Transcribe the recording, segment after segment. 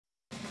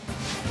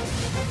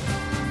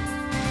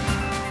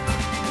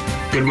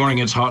Good morning.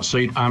 It's Hot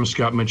Seat. I'm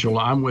Scott Mitchell.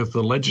 I'm with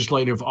the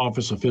Legislative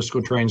Office of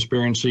Fiscal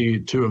Transparency,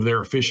 two of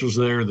their officials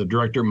there, the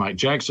Director, Mike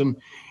Jackson,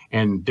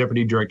 and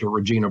Deputy Director,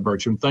 Regina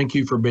Burcham. Thank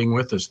you for being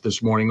with us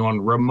this morning on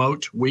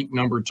remote week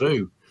number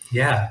 2.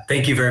 Yeah,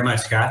 thank you very much,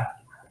 Scott.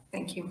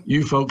 Thank you.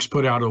 You folks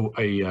put out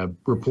a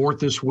report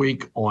this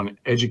week on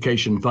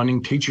education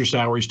funding, teacher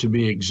salaries to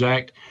be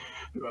exact.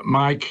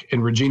 Mike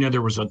and Regina,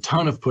 there was a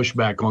ton of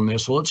pushback on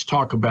this. So let's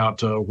talk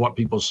about what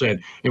people said.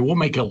 And we'll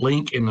make a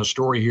link in the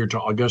story here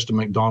to Augusta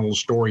McDonald's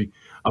story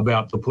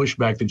about the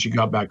pushback that you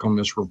got back on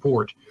this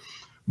report.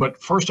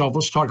 But first off,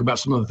 let's talk about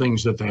some of the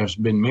things that has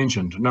been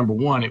mentioned. Number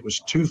one, it was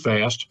too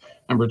fast.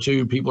 Number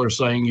two, people are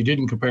saying you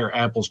didn't compare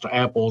apples to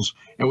apples.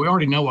 And we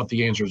already know what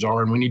the answers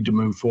are, and we need to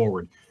move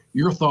forward.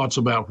 Your thoughts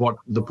about what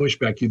the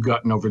pushback you've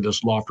gotten over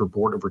this LOFT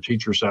report over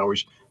teacher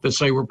salaries that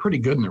say we're pretty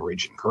good in the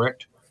region,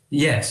 correct?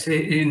 Yes,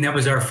 and that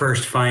was our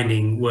first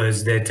finding,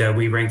 was that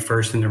we ranked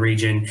first in the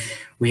region.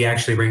 We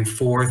actually ranked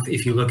fourth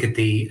if you look at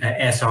the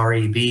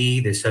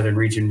SREB, the Southern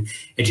Region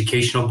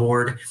Educational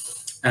Board.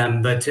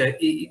 But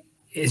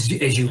as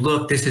you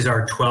look, this is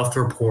our 12th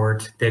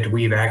report that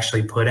we've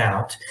actually put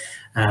out.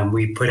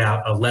 We put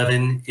out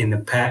 11 in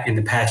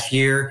the past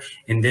year,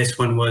 and this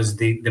one was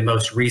the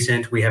most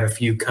recent. We have a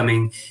few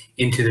coming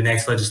into the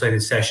next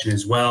legislative session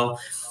as well.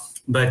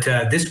 But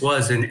this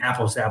was an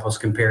apples-to-apples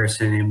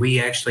comparison, and we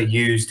actually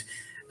used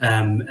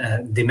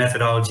the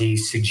methodology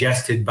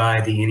suggested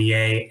by the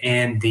NEA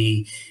and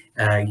the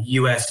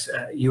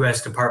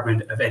U.S.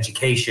 Department of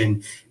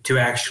Education to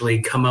actually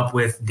come up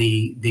with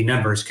the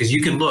numbers. Because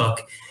you can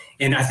look,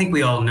 and I think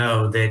we all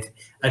know that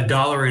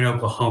 $1 in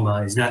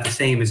Oklahoma is not the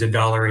same as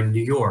 $1 in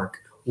New York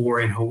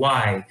or in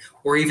Hawaii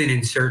or even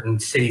in certain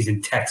cities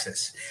in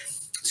Texas.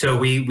 So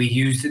we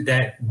used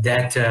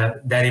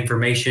that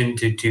information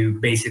to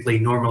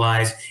basically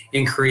normalize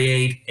and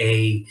create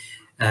a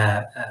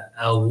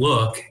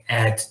look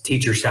at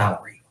teacher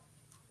salary.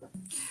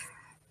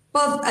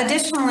 Well,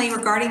 additionally,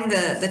 regarding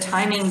the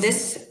timing,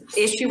 this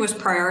issue was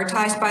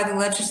prioritized by the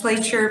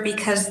legislature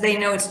because they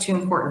know it's too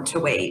important to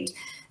wait.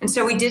 And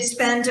so we did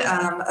spend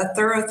a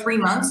thorough 3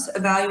 months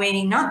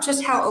evaluating not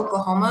just how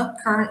Oklahoma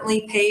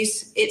currently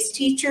pays its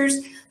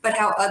teachers, but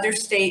how other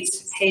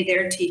states pay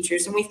their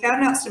teachers. And we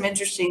found out some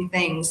interesting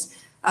things.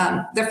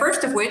 The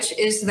first of which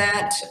is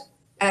that,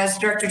 as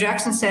Director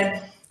Jackson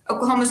said,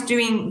 Oklahoma's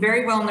doing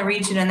very well in the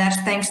region, and that's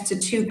thanks to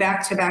 2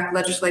 back-to-back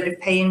legislative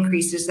pay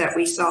increases that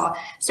we saw.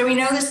 So we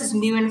know this is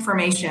new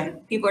information.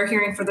 People are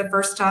hearing for the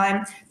first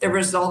time the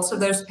results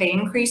of those pay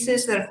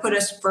increases that have put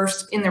us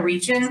first in the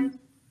region.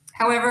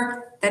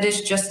 However, that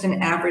is just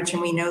an average,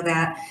 and we know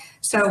that.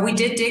 So we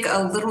did dig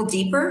a little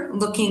deeper,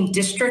 looking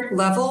district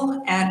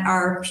level at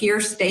our peer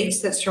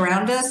states that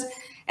surround us.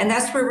 And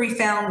that's where we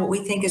found what we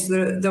think is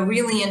the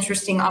really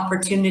interesting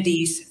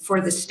opportunities for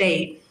the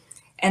state.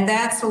 And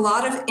that's a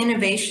lot of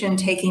innovation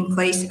taking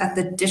place at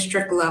the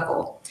district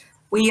level.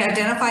 We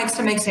identified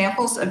some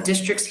examples of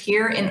districts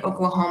here in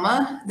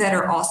Oklahoma that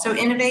are also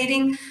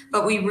innovating,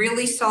 but we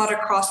really saw it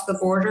across the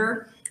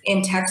border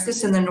in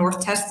Texas, in the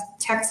North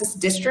Texas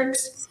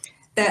districts,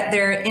 that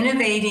they're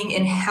innovating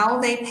in how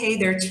they pay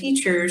their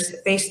teachers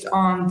based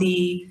on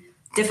the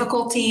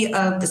difficulty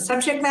of the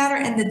subject matter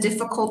and the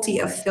difficulty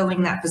of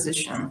filling that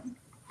position.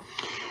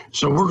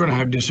 So we're going to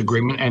have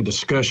disagreement and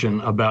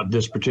discussion about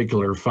this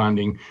particular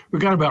finding.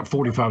 We've got about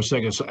 45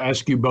 seconds to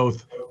ask you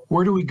both,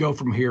 where do we go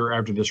from here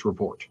after this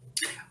report?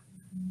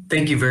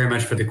 Thank you very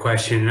much for the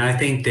question. And I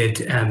think that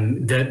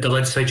the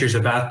legislature is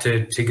about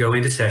to go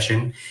into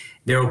session.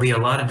 There will be a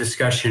lot of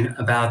discussion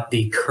about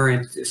the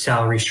current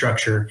salary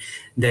structure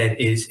that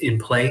is in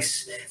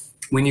place.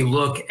 When you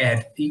look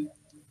at the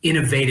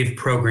innovative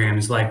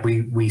programs like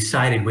we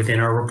cited within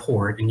our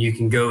report, and you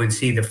can go and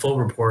see the full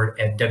report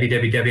at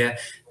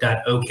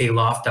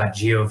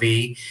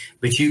www.okloft.gov,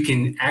 but you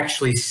can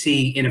actually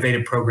see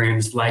innovative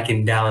programs like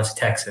in Dallas,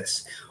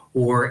 Texas,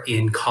 or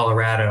in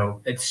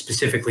Colorado,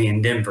 specifically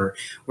in Denver,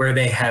 where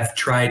they have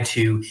tried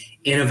to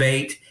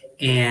innovate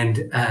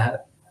and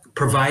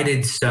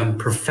provided some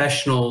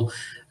professional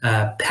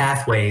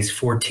pathways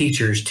for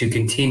teachers to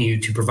continue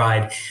to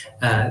provide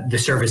the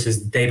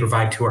services that they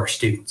provide to our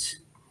students.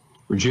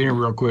 Regina,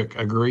 real quick,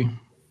 agree?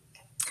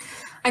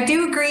 I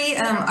do agree.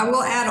 I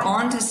will add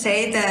on to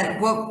say that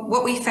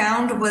what we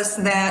found was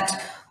that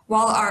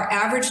while our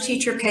average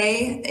teacher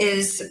pay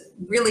is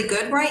really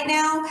good right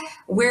now,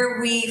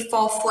 where we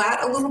fall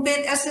flat a little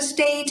bit as a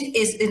state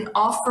is in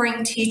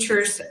offering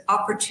teachers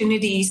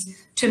opportunities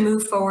to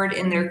move forward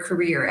in their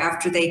career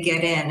after they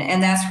get in.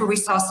 And that's where we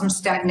saw some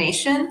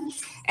stagnation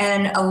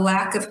and a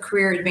lack of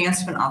career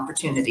advancement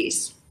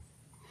opportunities.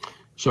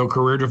 So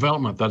career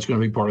development, that's going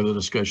to be part of the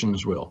discussion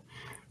as well.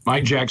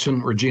 Mike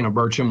Jackson, Regina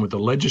Burcham with the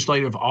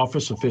Legislative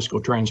Office of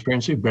Fiscal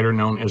Transparency, better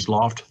known as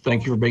LOFT.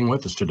 Thank you for being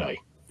with us today.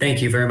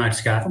 Thank you very much,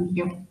 Scott. Thank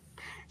you.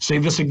 See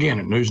this again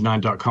at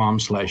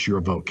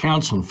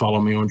news9.com/yourvotecounts and follow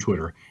me on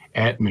Twitter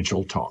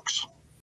 @MitchellTalks.